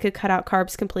like I could cut out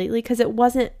carbs completely because it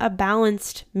wasn't a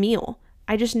balanced meal.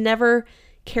 I just never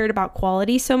cared about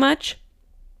quality so much.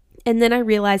 And then I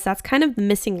realized that's kind of the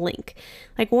missing link.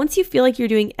 Like once you feel like you're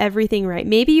doing everything right,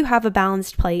 maybe you have a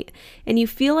balanced plate and you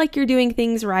feel like you're doing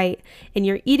things right and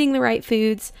you're eating the right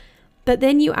foods, but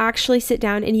then you actually sit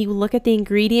down and you look at the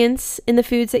ingredients in the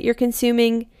foods that you're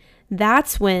consuming.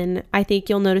 That's when I think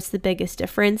you'll notice the biggest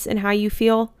difference in how you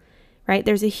feel, right?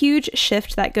 There's a huge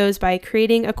shift that goes by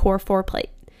creating a core 4 plate.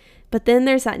 But then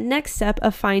there's that next step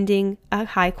of finding a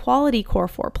high quality core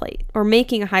 4 plate or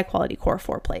making a high quality core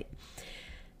 4 plate.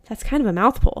 That's kind of a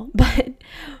mouthful, but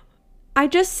I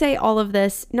just say all of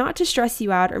this not to stress you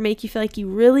out or make you feel like you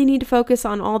really need to focus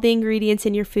on all the ingredients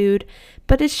in your food,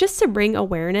 but it's just to bring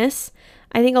awareness.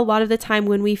 I think a lot of the time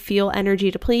when we feel energy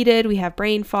depleted, we have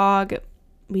brain fog,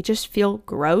 we just feel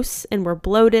gross and we're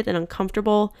bloated and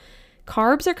uncomfortable.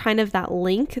 Carbs are kind of that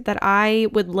link that I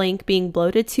would link being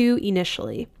bloated to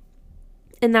initially.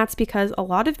 And that's because a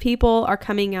lot of people are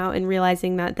coming out and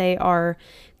realizing that they are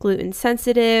gluten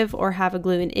sensitive or have a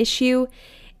gluten issue.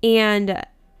 And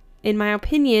in my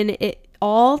opinion, it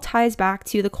all ties back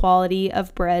to the quality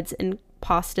of breads and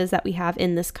pastas that we have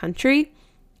in this country.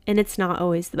 And it's not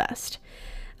always the best.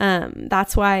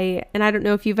 That's why, and I don't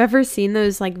know if you've ever seen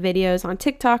those like videos on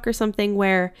TikTok or something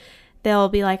where they'll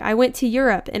be like, I went to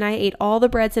Europe and I ate all the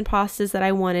breads and pastas that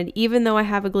I wanted, even though I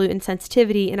have a gluten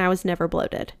sensitivity and I was never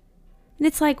bloated. And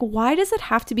it's like, why does it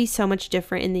have to be so much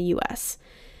different in the US?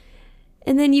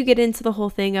 And then you get into the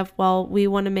whole thing of, well, we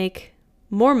want to make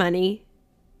more money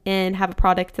and have a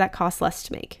product that costs less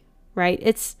to make,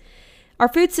 right? Our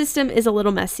food system is a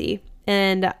little messy,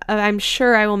 and I'm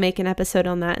sure I will make an episode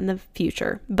on that in the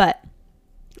future. But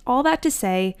all that to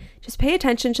say, just pay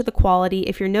attention to the quality.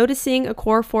 If you're noticing a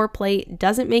core 4 plate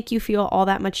doesn't make you feel all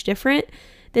that much different,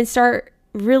 then start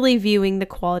really viewing the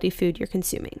quality food you're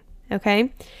consuming,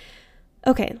 okay?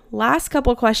 Okay, last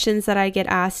couple questions that I get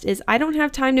asked is, I don't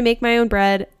have time to make my own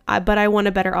bread, but I want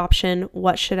a better option.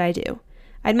 What should I do?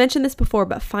 I'd mentioned this before,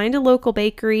 but find a local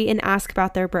bakery and ask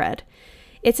about their bread.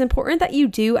 It's important that you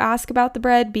do ask about the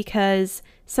bread because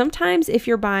sometimes if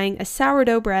you're buying a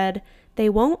sourdough bread, they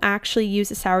won't actually use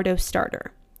a sourdough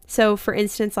starter. So for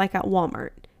instance, like at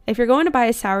Walmart, if you're going to buy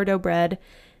a sourdough bread,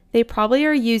 they probably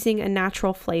are using a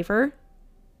natural flavor,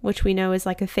 which we know is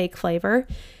like a fake flavor,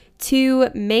 to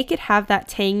make it have that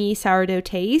tangy sourdough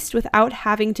taste without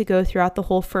having to go throughout the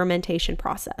whole fermentation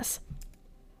process.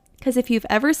 Because if you've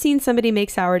ever seen somebody make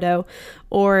sourdough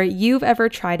or you've ever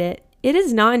tried it, it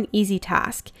is not an easy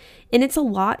task. And it's a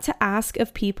lot to ask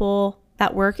of people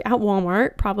that work at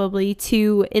Walmart, probably,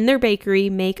 to, in their bakery,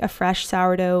 make a fresh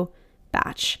sourdough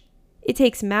batch. It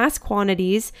takes mass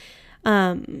quantities.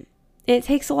 It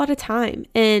takes a lot of time.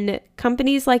 And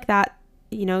companies like that,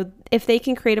 you know, if they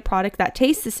can create a product that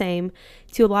tastes the same,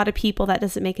 to a lot of people, that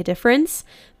doesn't make a difference.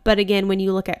 But again, when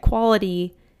you look at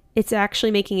quality, it's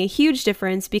actually making a huge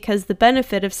difference, because the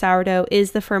benefit of sourdough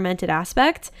is the fermented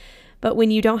aspect. But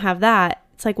when you don't have that,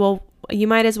 it's like, well, you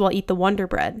might as well eat the Wonder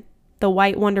Bread, the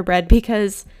white Wonder Bread,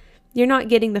 because you're not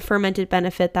getting the fermented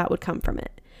benefit that would come from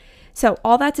it. So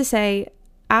all that to say,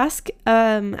 ask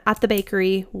at the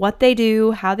bakery what they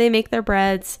do, how they make their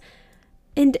breads,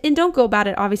 and don't go about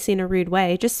it obviously in a rude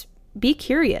way. Just be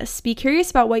curious. Be curious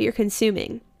about what you're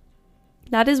consuming.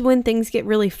 That is when things get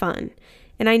really fun.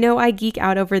 And I know I geek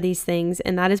out over these things,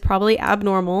 and that is probably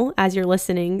abnormal as you're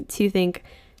listening to think,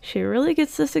 she really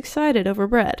gets this excited over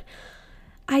bread.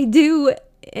 I do,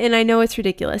 and I know it's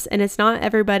ridiculous, and it's not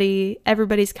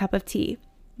everybody's cup of tea.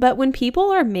 But when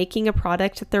people are making a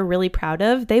product that they're really proud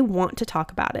of, they want to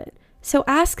talk about it. So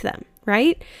ask them,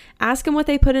 right? Ask them what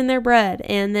they put in their bread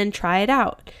and then try it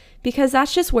out. Because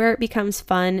that's just where it becomes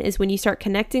fun, is when you start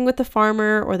connecting with the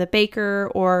farmer or the baker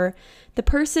or the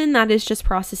person that is just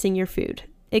processing your food.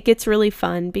 It gets really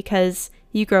fun because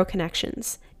you grow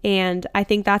connections. And I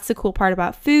think that's the cool part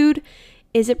about food,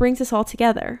 is it brings us all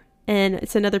together. And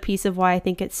it's another piece of why I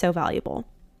think it's so valuable.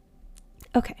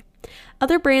 Okay.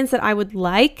 Other brands that I would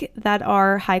like that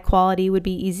are high quality would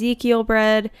be Ezekiel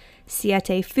Bread,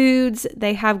 Siete Foods.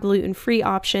 They have gluten-free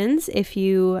options if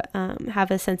you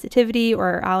have a sensitivity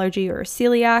or allergy or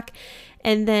celiac.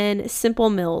 And then Simple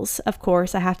Mills, of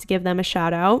course, I have to give them a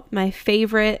shout out. My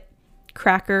favorite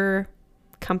cracker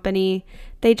company.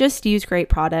 They just use great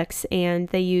products, and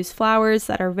they use flours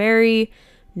that are very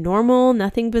normal,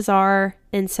 nothing bizarre.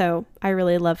 And so I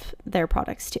really love their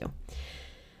products too.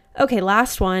 Okay,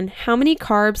 last one. How many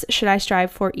carbs should I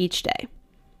strive for each day?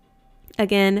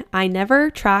 Again, I never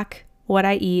track what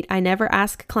I eat. I never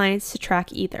ask clients to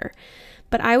track either.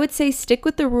 But I would say stick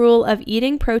with the rule of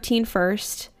eating protein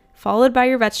first, followed by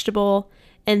your vegetable,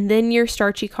 and then your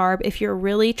starchy carb if you're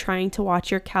really trying to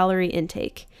watch your calorie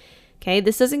intake. Okay,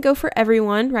 this doesn't go for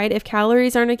everyone, right? If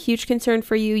calories aren't a huge concern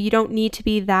for you, you don't need to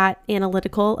be that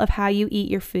analytical of how you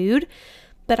eat your food.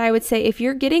 But I would say if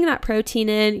you're getting that protein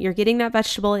in, you're getting that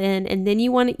vegetable in, and then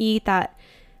you want to eat that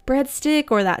breadstick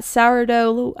or that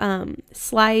sourdough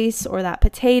slice or that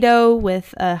potato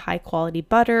with a high quality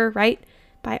butter, right?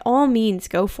 By all means,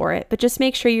 go for it. But just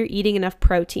make sure you're eating enough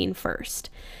protein first.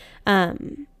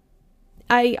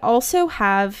 I also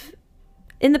have,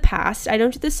 in the past, I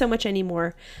don't do this so much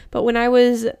anymore, but when I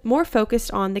was more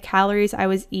focused on the calories I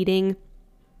was eating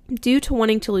due to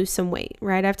wanting to lose some weight,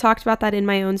 right? I've talked about that in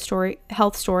my own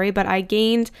health story, but I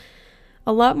gained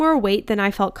a lot more weight than I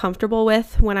felt comfortable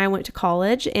with when I went to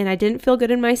college, and I didn't feel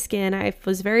good in my skin. I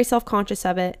was very self-conscious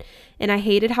of it, and I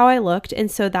hated how I looked,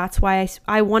 and so that's why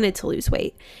I wanted to lose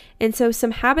weight. And so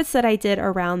some habits that I did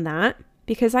around that,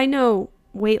 because I know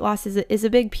weight loss is a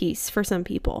big piece for some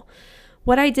people.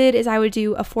 What I did is I would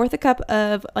do 1/4 cup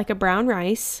of like a brown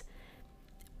rice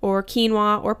or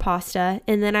quinoa or pasta,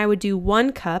 and then I would do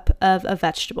 1 cup of a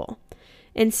vegetable.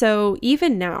 And so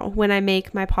even now when I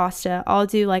make my pasta, I'll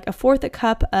do like 1/4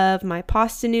 cup of my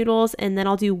pasta noodles, and then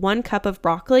I'll do 1 cup of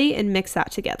broccoli and mix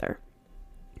that together,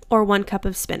 or 1 cup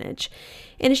of spinach.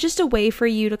 And it's just a way for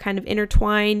you to kind of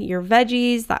intertwine your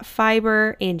veggies, that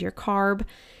fiber, and your carb,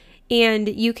 and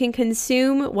you can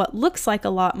consume what looks like a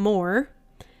lot more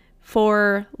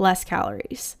for less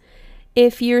calories.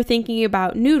 If you're thinking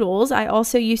about noodles, I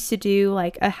also used to do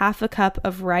like 1/2 cup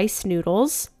of rice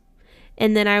noodles,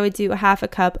 and then I would do 1/2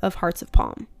 cup of hearts of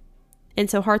palm. And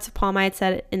so hearts of palm, I had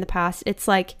said in the past, it's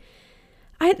like,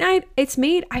 it's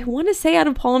made, I want to say, out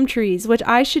of palm trees, which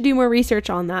I should do more research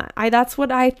on that. That's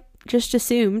what I just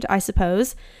assumed, I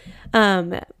suppose.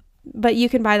 But you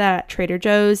can buy that at Trader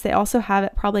Joe's. They also have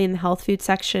it probably in the health food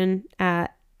section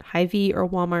at Hy-Vee or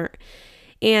Walmart.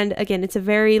 And again, it's a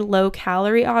very low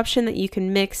calorie option that you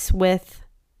can mix with,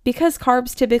 because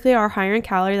carbs typically are higher in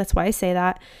calorie. That's why I say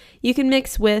that. You can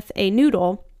mix with a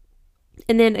noodle,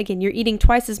 and then again, you're eating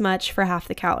twice as much for half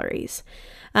the calories.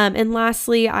 And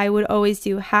lastly, I would always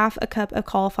do 1/2 cup of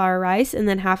cauliflower rice and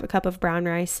then 1/2 cup of brown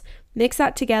rice. Mix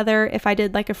that together. If I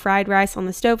did like a fried rice on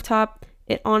the stovetop,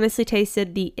 It honestly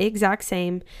tasted the exact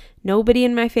same. Nobody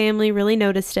in my family really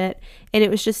noticed it. And it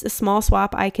was just a small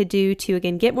swap I could do to,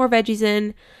 again, get more veggies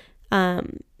in,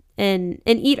 and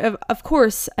eat, of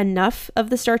course, enough of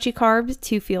the starchy carbs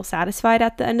to feel satisfied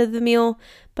at the end of the meal.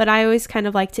 But I always kind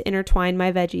of like to intertwine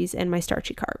my veggies and my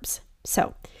starchy carbs.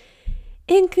 So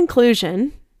in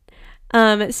conclusion,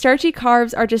 starchy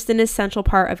carbs are just an essential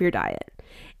part of your diet.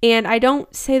 And I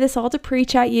don't say this all to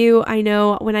preach at you. I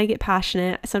know when I get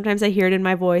passionate, sometimes I hear it in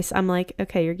my voice. I'm like,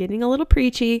 okay, you're getting a little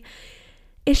preachy.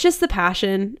 It's just the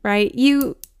passion, right?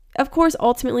 You, of course,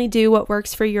 ultimately do what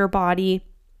works for your body,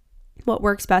 what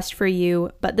works best for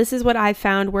you. But this is what I've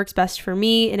found works best for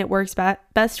me, and it works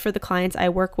best for the clients I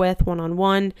work with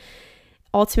one-on-one.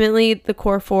 Ultimately, the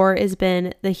Core 4 has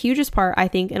been the hugest part, I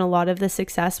think, in a lot of the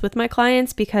success with my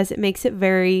clients, because it makes it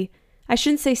very, I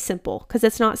shouldn't say simple, because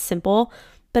it's not simple,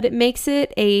 but it makes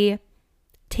it a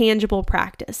tangible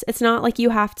practice. It's not like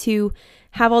you have to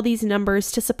have all these numbers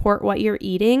to support what you're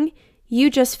eating. You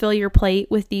just fill your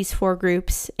plate with these 4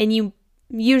 groups, and you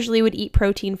usually would eat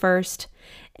protein first,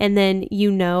 and then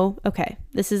okay,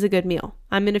 this is a good meal.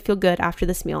 I'm going to feel good after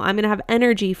this meal. I'm going to have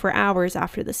energy for hours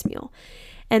after this meal.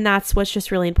 And that's what's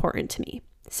just really important to me.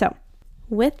 So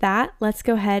with that, let's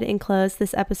go ahead and close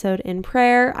this episode in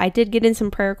prayer. I did get in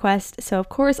some prayer requests, so of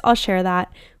course I'll share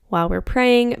that while we're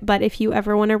praying. But if you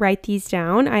ever want to write these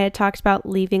down, I had talked about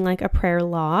leaving like a prayer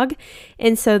log.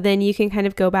 And so then you can kind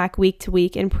of go back week to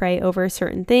week and pray over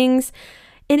certain things.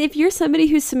 And if you're somebody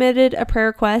who submitted a prayer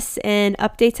request and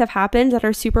updates have happened that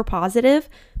are super positive,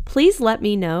 please let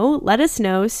me know. Let us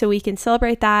know so we can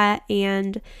celebrate that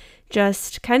and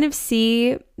just kind of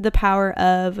see the power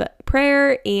of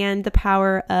prayer and the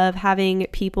power of having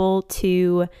people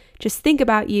to just think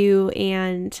about you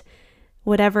and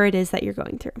whatever it is that you're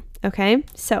going through. Okay.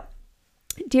 So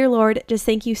dear Lord, just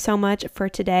thank you so much for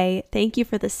today. Thank you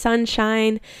for the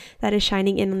sunshine that is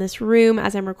shining in this room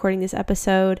as I'm recording this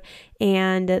episode,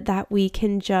 and that we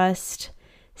can just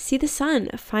see the sun.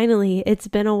 Finally, it's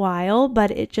been a while,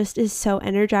 but it just is so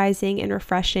energizing and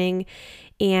refreshing.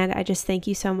 And I just thank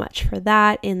you so much for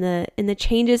that. In the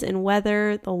changes in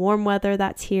weather, the warm weather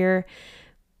that's here,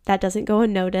 that doesn't go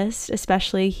unnoticed,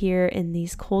 especially here in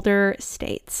these colder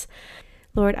states.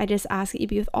 Lord, I just ask that you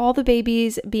be with all the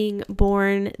babies being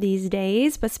born these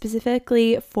days, but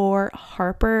specifically for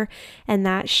Harper, and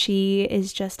that she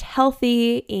is just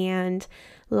healthy and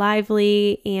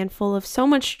lively and full of so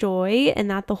much joy, and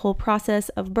that the whole process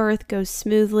of birth goes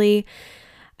smoothly.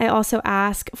 I also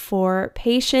ask for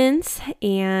patience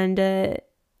and that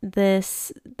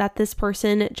this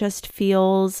person just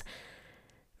feels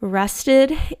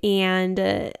rested,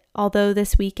 and although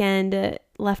this weekend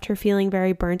left her feeling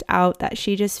very burnt out, that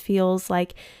she just feels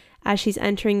like as she's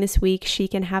entering this week, she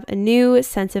can have a new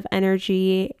sense of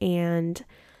energy and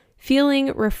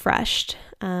feeling refreshed.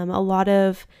 A lot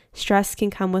of stress can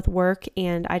come with work,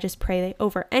 and I just pray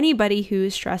over anybody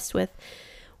who's stressed with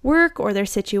work or their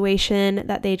situation,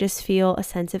 that they just feel a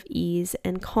sense of ease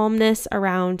and calmness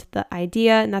around the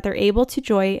idea, and that they're able to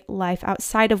enjoy life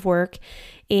outside of work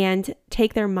and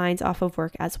take their minds off of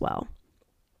work as well.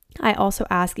 I also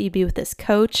ask that you be with this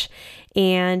coach,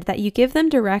 and that you give them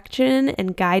direction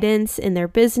and guidance in their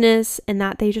business, and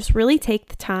that they just really take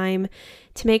the time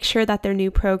to make sure that their new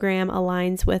program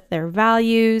aligns with their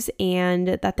values, and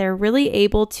that they're really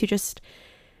able to just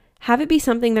have it be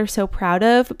something they're so proud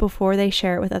of before they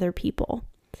share it with other people.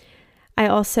 I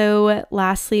also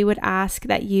lastly would ask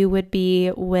that you would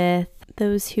be with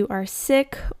those who are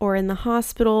sick or in the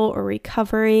hospital or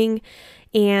recovering,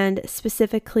 and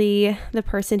specifically the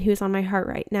person who's on my heart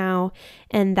right now,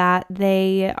 and that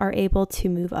they are able to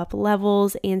move up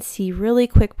levels and see really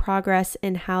quick progress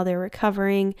in how they're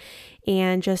recovering,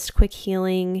 and just quick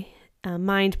healing,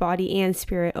 mind, body, and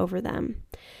spirit over them.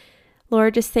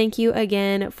 Lord, just thank you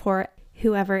again for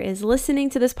whoever is listening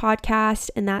to this podcast,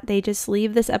 and that they just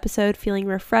leave this episode feeling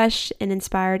refreshed and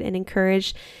inspired and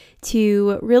encouraged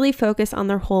to really focus on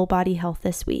their whole body health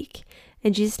this week.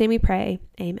 In Jesus' name we pray,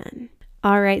 amen.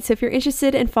 All right, so if you're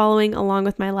interested in following along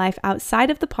with my life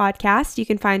outside of the podcast, you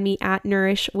can find me at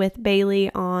Nourish with Bailey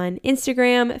on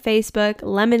Instagram, Facebook,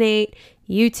 Lemonade,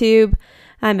 YouTube.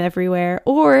 I'm everywhere.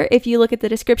 Or if you look at the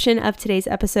description of today's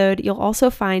episode, you'll also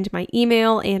find my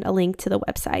email and a link to the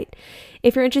website.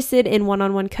 If you're interested in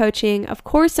one-on-one coaching, of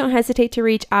course, don't hesitate to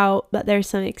reach out, but there's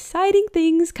some exciting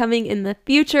things coming in the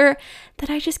future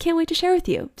that I just can't wait to share with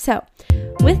you. So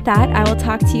with that, I will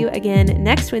talk to you again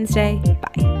next Wednesday.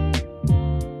 Bye.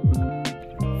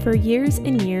 For years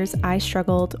and years, I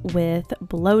struggled with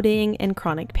bloating and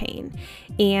chronic pain.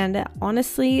 And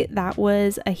honestly, that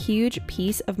was a huge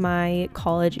piece of my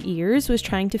college years, was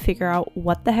trying to figure out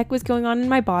what the heck was going on in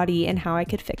my body and how I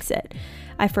could fix it.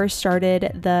 I first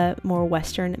started the more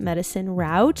Western medicine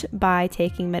route by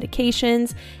taking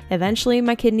medications. Eventually,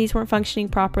 my kidneys weren't functioning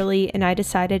properly, and I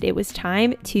decided it was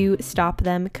time to stop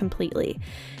them completely.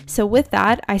 So with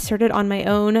that, I started on my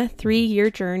own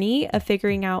 3-year journey of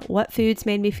figuring out what foods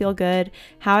made me feel good,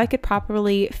 how I could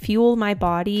properly fuel my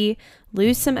body,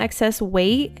 lose some excess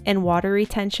weight and water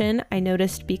retention. I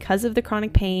noticed because of the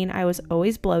chronic pain, I was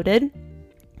always bloated.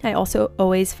 I also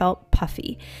always felt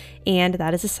puffy, and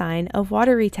that is a sign of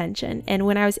water retention. And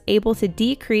when I was able to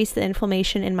decrease the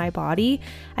inflammation in my body,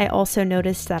 I also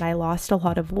noticed that I lost a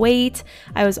lot of weight.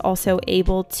 I was also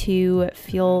able to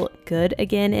feel good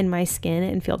again in my skin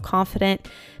and feel confident,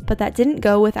 but that didn't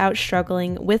go without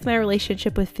struggling with my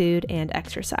relationship with food and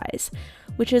exercise,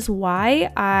 which is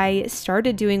why I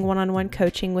started doing one-on-one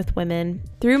coaching with women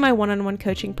through my one-on-one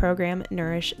coaching program,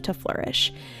 Nourish to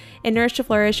Flourish. In Nourish to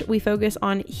Flourish, we focus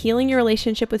on healing your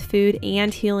relationship with food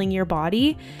and healing your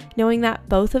body, knowing that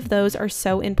both of those are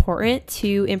so important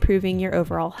to improving your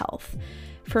overall health.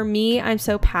 For me, I'm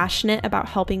so passionate about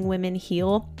helping women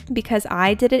heal because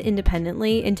I did it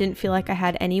independently and didn't feel like I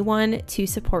had anyone to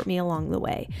support me along the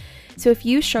way. So if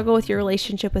you struggle with your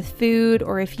relationship with food,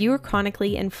 or if you are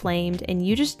chronically inflamed and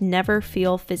you just never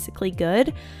feel physically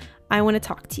good, I want to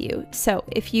talk to you. So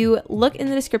if you look in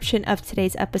the description of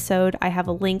today's episode, I have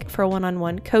a link for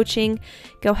one-on-one coaching.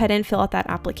 Go ahead and fill out that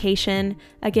application.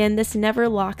 Again, this never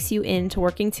locks you into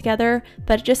working together,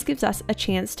 but it just gives us a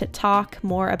chance to talk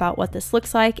more about what this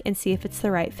looks like and see if it's the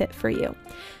right fit for you.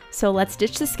 So let's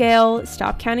ditch the scale,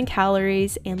 stop counting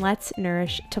calories, and let's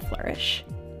nourish to flourish.